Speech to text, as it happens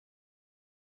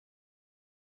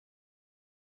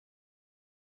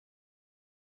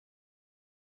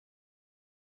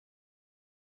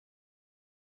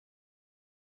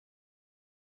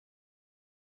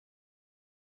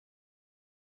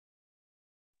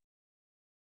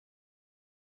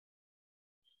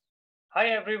Hi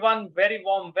everyone, very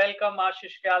warm welcome.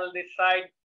 Ashish Kyal this side.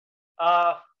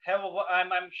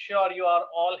 I'm sure you are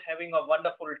all having a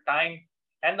wonderful time,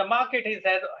 and the market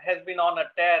has been on a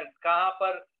tear. कहाँ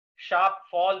पर sharp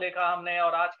fall देखा हमने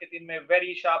और आज के दिन में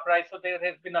very sharp rise. So there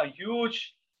has been a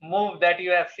huge move that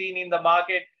you have seen in the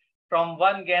market from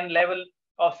one gain level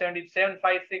of 77.56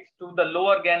 to the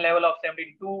lower gain level of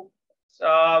 72,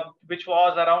 which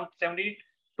was around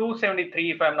 72,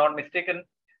 73 if I'm not mistaken.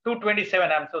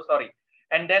 227, I'm so sorry.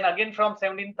 And then again from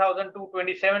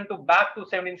 17,227 to back to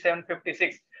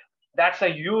 17,756. That's a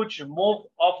huge move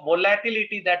of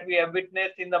volatility that we have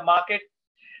witnessed in the market.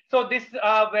 So this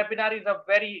webinar is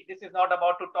this is not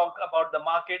about to talk about the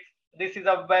markets. This is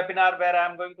a webinar where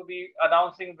I'm going to be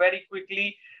announcing very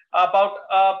quickly about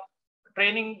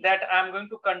training that I'm going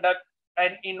to conduct.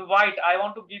 An invite. I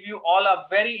want to give you all a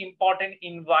very important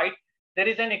invite. There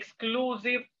is an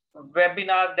exclusive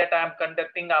webinar that I'm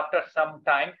conducting after some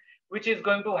time, which is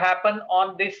going to happen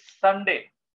on this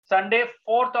Sunday. Sunday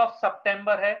 4th of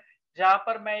September है, जहां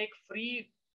पर मैं एक free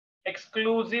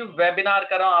exclusive webinar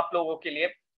कर रहा हूं आप लोगों के लिए.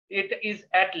 It is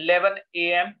at 11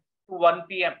 a.m. to 1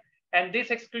 p.m. And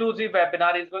this exclusive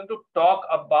webinar is going to talk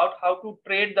about how to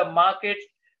trade the markets,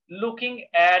 looking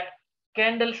at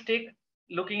candlestick,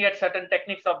 looking at certain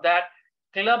techniques of that,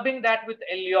 clubbing that with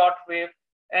Elliott wave,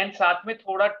 and साथ में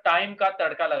थोड़ा time का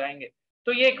तड़का लगाएंगे.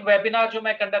 तो ये एक webinar जो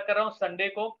मैं कंडक्ट कर रहा हूँ संडे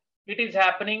को, it is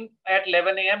happening at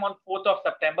 11 a.m. On 4th of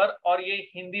September, और ये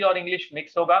हिंदी और इंग्लिश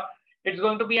मिक्स होगा. It's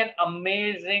going to be an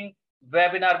amazing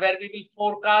webinar where we will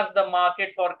forecast the market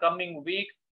for coming week.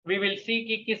 We will see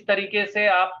कि किस तरीके से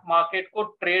आप मार्केट को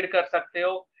ट्रेड कर सकते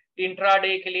हो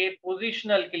इंट्राडे के लिए,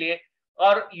 पोजिशनल के लिए,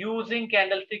 और using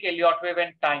candlestick, Elliott wave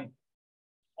and time.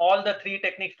 All the three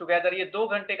techniques together. ये 2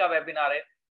 घंटे का वेबिनार है.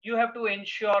 You have to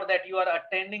ensure that you are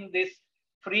attending this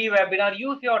free webinar.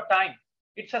 Use your time.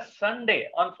 It's a Sunday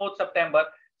on 4th September.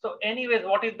 So anyways,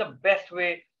 what is the best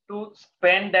way to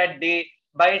spend that day?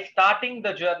 By starting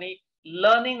the journey,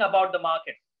 learning about the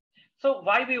market. So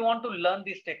why we want to learn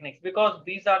these techniques? Because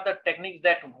these are the techniques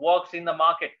that works in the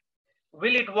market.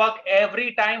 Will it work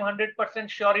every time 100%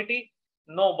 surety?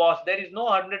 No, boss, there is no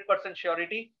 100%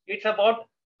 surety. It's about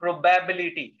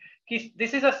probability.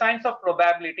 This is a science of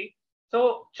probability.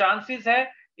 So chances है,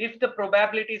 if the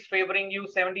probability is favoring you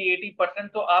 70-80%,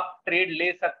 तो आप trade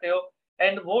ले सकते हो.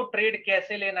 And वो trade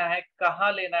कैसे लेना है,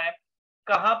 कहाँ लेना है,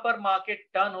 कहाँ पर मार्केट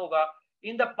टर्न होगा.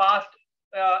 In the past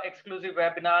exclusive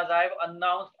webinars, I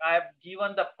have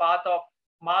given the path of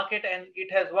market and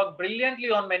it has worked brilliantly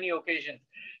on many occasions.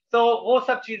 So वो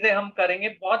सब चीजें हम करेंगे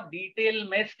बहुत डिटेल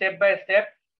में, step by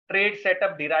step trade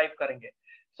setup derive करेंगे.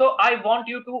 So I want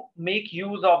you to make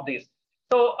use of this.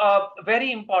 So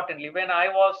very importantly, when I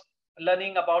was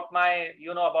learning about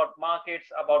about markets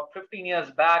about 15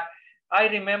 years back, I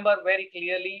remember very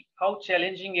clearly how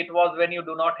challenging it was when you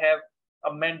do not have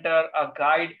a mentor, a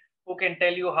guide who can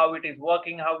tell you how it is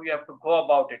working, how you have to go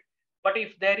about it. But if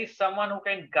there is someone who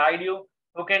can guide you,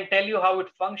 who can tell you how it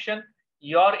functions,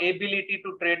 your ability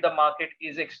to trade the market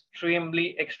is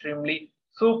extremely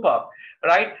superb,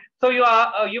 right? So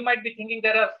you might be thinking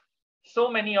there are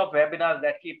so many of webinars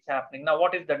that keeps happening. Now,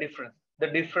 what is the difference? The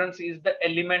difference is the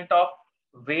element of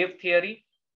wave theory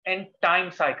and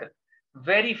time cycle.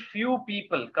 Very few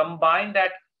people combine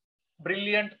that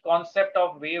brilliant concept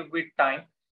of wave with time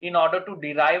in order to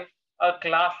derive a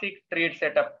classic trade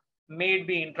setup. May it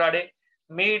be intraday,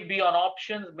 may it be on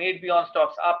options, may it be on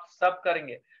stocks. आप सब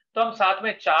करेंगे. तो हम साथ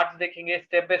में charts देखेंगे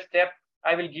step by step.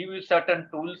 I will give you certain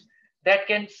tools that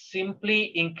can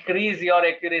simply increase your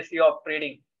accuracy of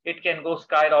trading. It can go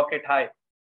skyrocket high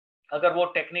अगर वो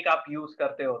टेक्निक आप यूज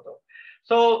करते हो तो.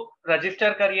 सो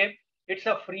रजिस्टर करिए. It's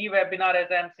a free webinar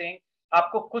as I am saying.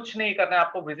 आपको कुछ नहीं करना है,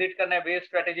 आपको विजिट करना है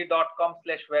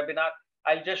wavestrategy.com/webinar.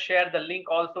 I'll just share the link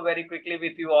also very quickly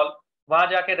with you all. वहां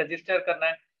जाके रजिस्टर करना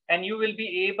है and you will be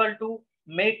able to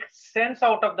make sense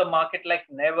out of the market like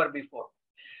never before.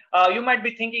 You might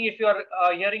be thinking, if you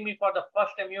are hearing me for the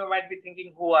first time, you might be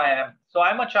thinking who I am. So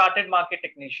I'm a chartered market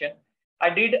technician. I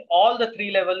did all the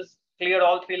 3 levels, cleared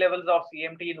all 3 levels of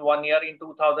CMT in 1 year in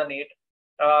 2008.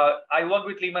 I worked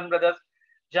with Lehman Brothers.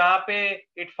 जहाँ पे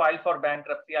it filed for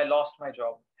bankruptcy, I lost my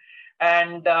job.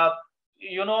 And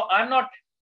I'm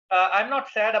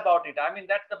not sad about it. I mean,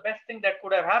 that's the best thing that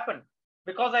could have happened.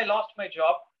 Because I lost my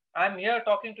job, I'm here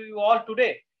talking to you all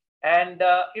today. And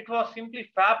it was simply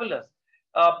fabulous.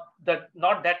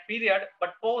 Not that period,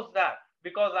 but post that,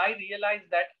 because I realized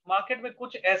that market में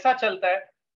कुछ ऐसा चलता है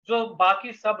जो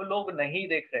बाकी सब लोग नहीं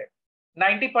देख रहे.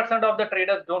 90% of the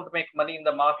traders don't make money in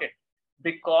the market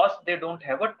because they don't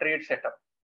have a trade setup.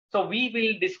 So we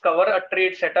will discover a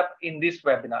trade setup in this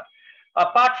webinar.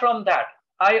 Apart from that,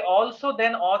 I also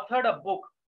then authored a book,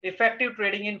 Effective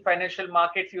Trading in Financial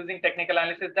Markets Using Technical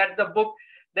Analysis. That's the book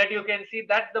that you can see.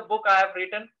 That's the book I have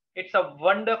written. It's a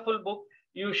wonderful book.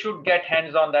 You should get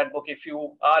hands on that book if you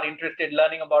are interested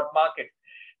learning about market.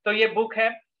 तो ये book है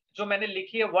जो मैंने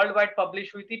लिखी है, world wide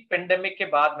publish हुई थी pandemic के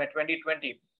बाद में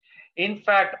 2020.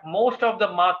 In fact most of the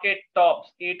market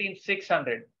tops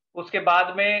 18600, उसके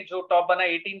बाद में जो टॉप बना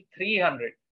 18300,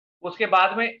 उसके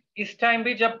बाद में इस टाइम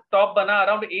भी जब टॉप बना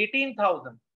अराउंड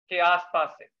 18000 के आसपास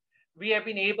से, we have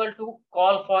been able to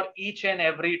call for each and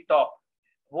every top.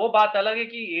 वो बात अलग है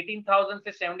कि 18000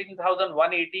 से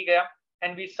 17180 गया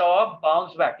and we saw a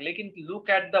bounce back. लेकिन look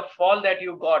at the fall that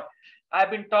you got. I've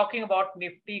been talking about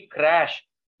Nifty crash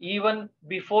even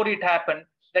before it happened.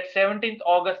 That 17th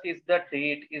August is the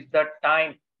date, is the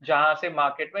time जहां से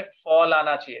market में fall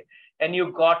आना चाहिए. And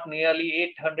you got nearly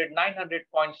 800, 900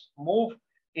 points move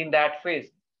in that phase.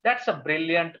 That's a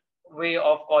brilliant way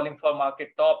of calling for market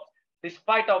tops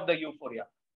despite of the euphoria.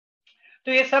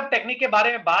 तो ये सब technique के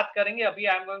बारे में बात करेंगे अभी.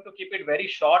 I am going to keep it very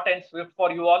short and Swift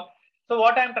for you all. So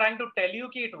what I'm trying to tell you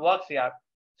कि it works यार.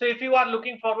 So if you are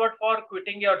looking forward for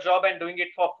quitting your job and doing it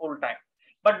for full time,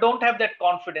 but don't have that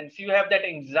confidence, you have that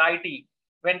anxiety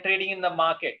when trading in the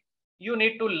market, you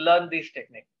need to learn this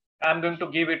technique. I'm going to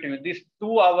give it to you. These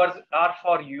 2 hours are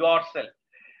for yourself.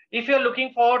 If you're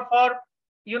looking forward for,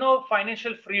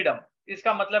 financial freedom,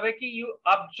 इसका मतलब है कि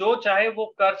आप जो चाहे वो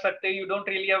कर सकते हैं. You don't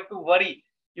really have to worry.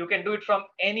 You can do it from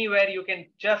anywhere. You can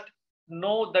just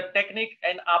know the technique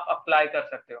and आप apply कर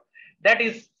सकते हो. That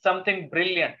is something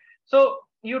brilliant. So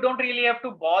you don't really have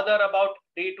to bother about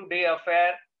day-to-day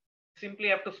affair. Simply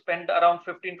have to spend around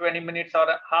 15-20 minutes or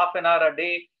half an hour a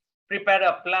day, prepare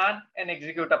a plan and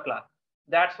execute a plan.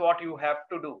 That's what you have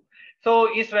to do. So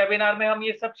इस webinar में हम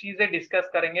ये सब चीजें discuss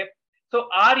करेंगे. So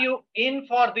are you in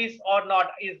for this or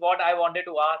not is what I wanted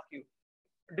to ask you.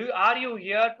 Are you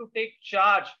here to take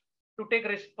charge, to take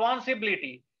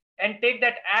responsibility and take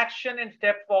that action and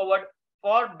step forward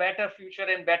for better future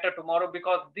and better tomorrow,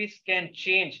 because this can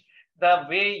change the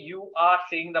way you are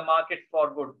seeing the market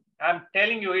for good. I'm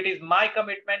telling you, it is my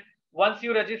commitment. Once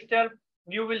you register,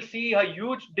 you will see a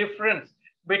huge difference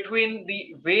between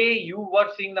the way you were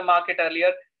seeing the market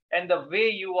earlier and the way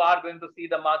you are going to see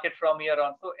the market from here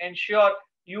on. So ensure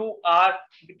you are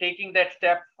taking that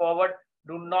step forward.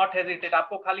 Do not hesitate.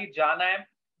 आपको खाली जाना है,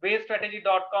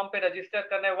 wavestrategy.com पे register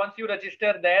करना है. Once you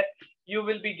register there, you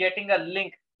will be getting a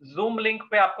link. Zoom link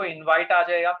पे आपको invite आ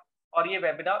जाएगा और ये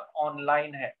webinar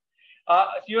online है.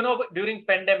 During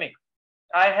pandemic,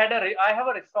 I have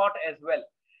a resort as well,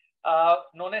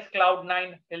 known as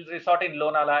Cloud9 Hills Resort in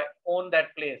Lonavala. I own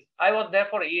that place. I was there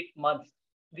for 8 months.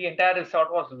 The entire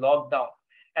resort was locked down,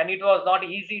 and it was not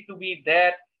easy to be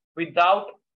there without,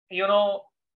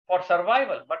 for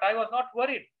survival. But I was not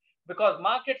worried because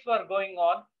markets were going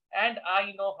on, and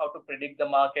I know how to predict the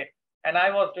market, and I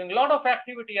was doing a lot of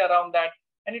activity around that.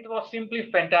 And it was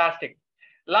simply fantastic.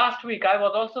 Last week, I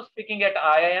was also speaking at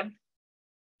IIM.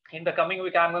 In the coming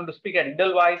week, I'm going to speak at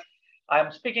Edelweiss.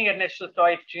 I'm speaking at National Stock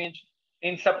Exchange.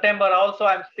 In September, also,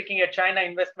 I'm speaking at China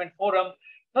Investment Forum.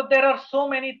 So there are so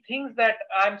many things that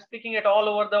I'm speaking at all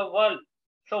over the world.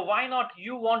 So why not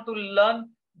you want to learn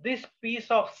this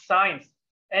piece of science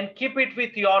and keep it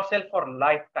with yourself for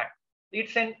lifetime?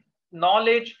 It's a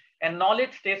knowledge, and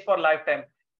knowledge stays for lifetime.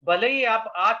 भले ही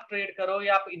आप आज trade करो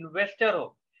या आप investor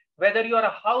हो, whether you are a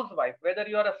housewife, whether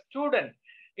you are a student,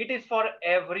 it is for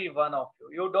every one of you.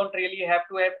 You don't really have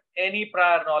to have any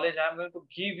prior knowledge. I'm going to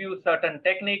give you certain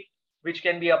technique which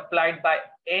can be applied by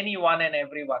anyone and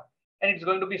everyone, and it's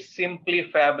going to be simply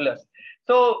fabulous.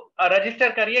 So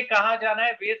register करिए. कहाँ जाना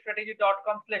है?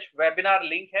 wavestrategy.com/webinar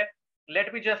link है.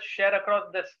 Let me just share across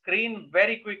the screen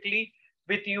very quickly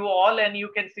with you all, and you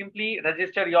can simply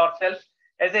register yourself.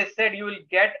 As I said, you will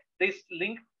get this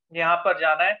link. यहाँ पर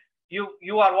जाना है.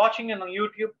 You are watching on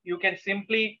YouTube. You can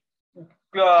simply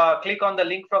click on the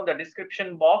link from the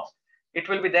description box. It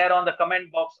will be there on the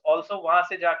comment box also. वहां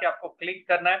से जाके आपको click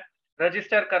करना है,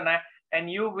 register करना है, and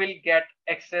you will get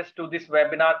access to this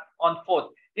webinar on 4th.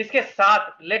 इसके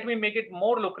साथ, let me make it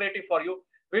more lucrative for you.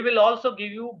 We will also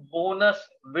give you bonus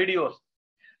videos.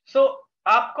 So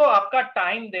आपको आपका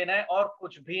time देना है और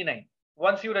कुछ भी नहीं.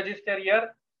 Once you register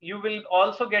here, you will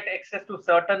also get access to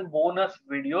certain bonus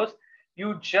videos.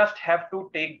 You just have to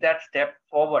take that step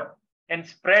forward and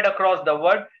spread across the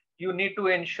word. You need to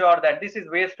ensure that this is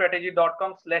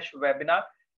wavestrategy.com/webinar,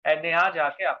 and यहाँ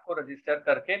जाके आपको register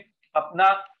करके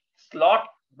अपना slot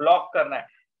block करना है.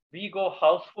 We go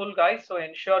houseful, guys, so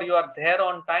ensure you are there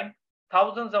on time.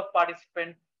 Thousands of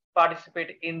participants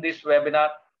participate in this webinar,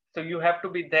 so you have to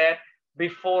be there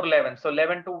before 11. So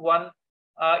 11 to 1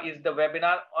 is the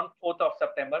webinar on 4th of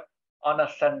September on a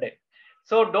Sunday.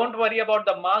 So don't worry about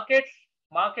the markets.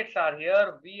 Markets are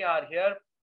here. We are here.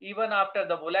 Even after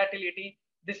the volatility,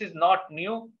 this is not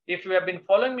new. If you have been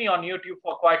following me on YouTube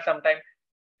for quite some time,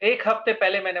 एक हफ्ते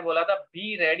पहले मैंने बोला था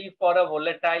be ready for a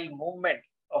volatile movement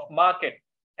of market,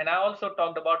 and I also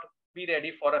talked about be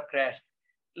ready for a crash.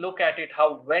 Look at it,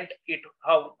 how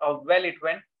well it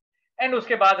went, and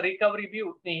उसके बाद recovery भी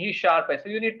उतनी ही sharp है. So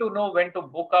you need to know when to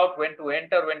book out, when to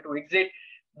enter, when to exit.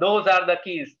 Those are the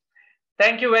keys.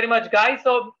 Thank you very much, guys.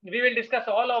 So we will discuss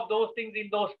all of those things in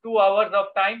those 2 hours of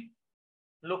time,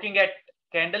 looking at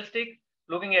candlestick,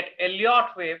 looking at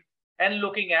Elliott wave, and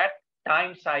looking at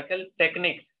time cycle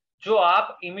technique, जो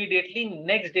आप immediately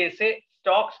next day से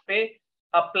stocks पे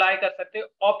apply कर सकते हो.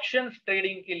 Options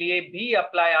trading के लिए भी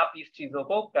अप्लाई आप इस चीजों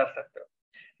को कर सकते हो.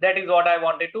 That is what I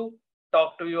wanted to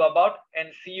talk to you about,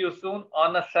 and see you soon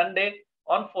on a Sunday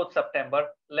on 4th September,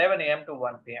 11 a.m. to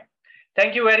 1 p.m.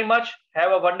 Thank you very much.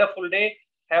 Have a wonderful day.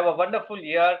 Have a wonderful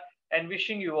year, and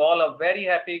wishing you all a very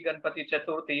happy Ganpati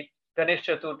Chaturthi, Ganesh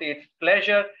Chaturthi. It's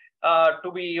pleasure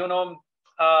to be,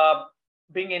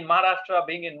 being in Maharashtra,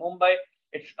 being in Mumbai.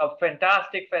 It's a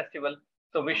fantastic festival.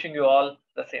 So wishing you all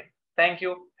the same. Thank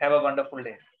you. Have a wonderful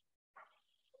day.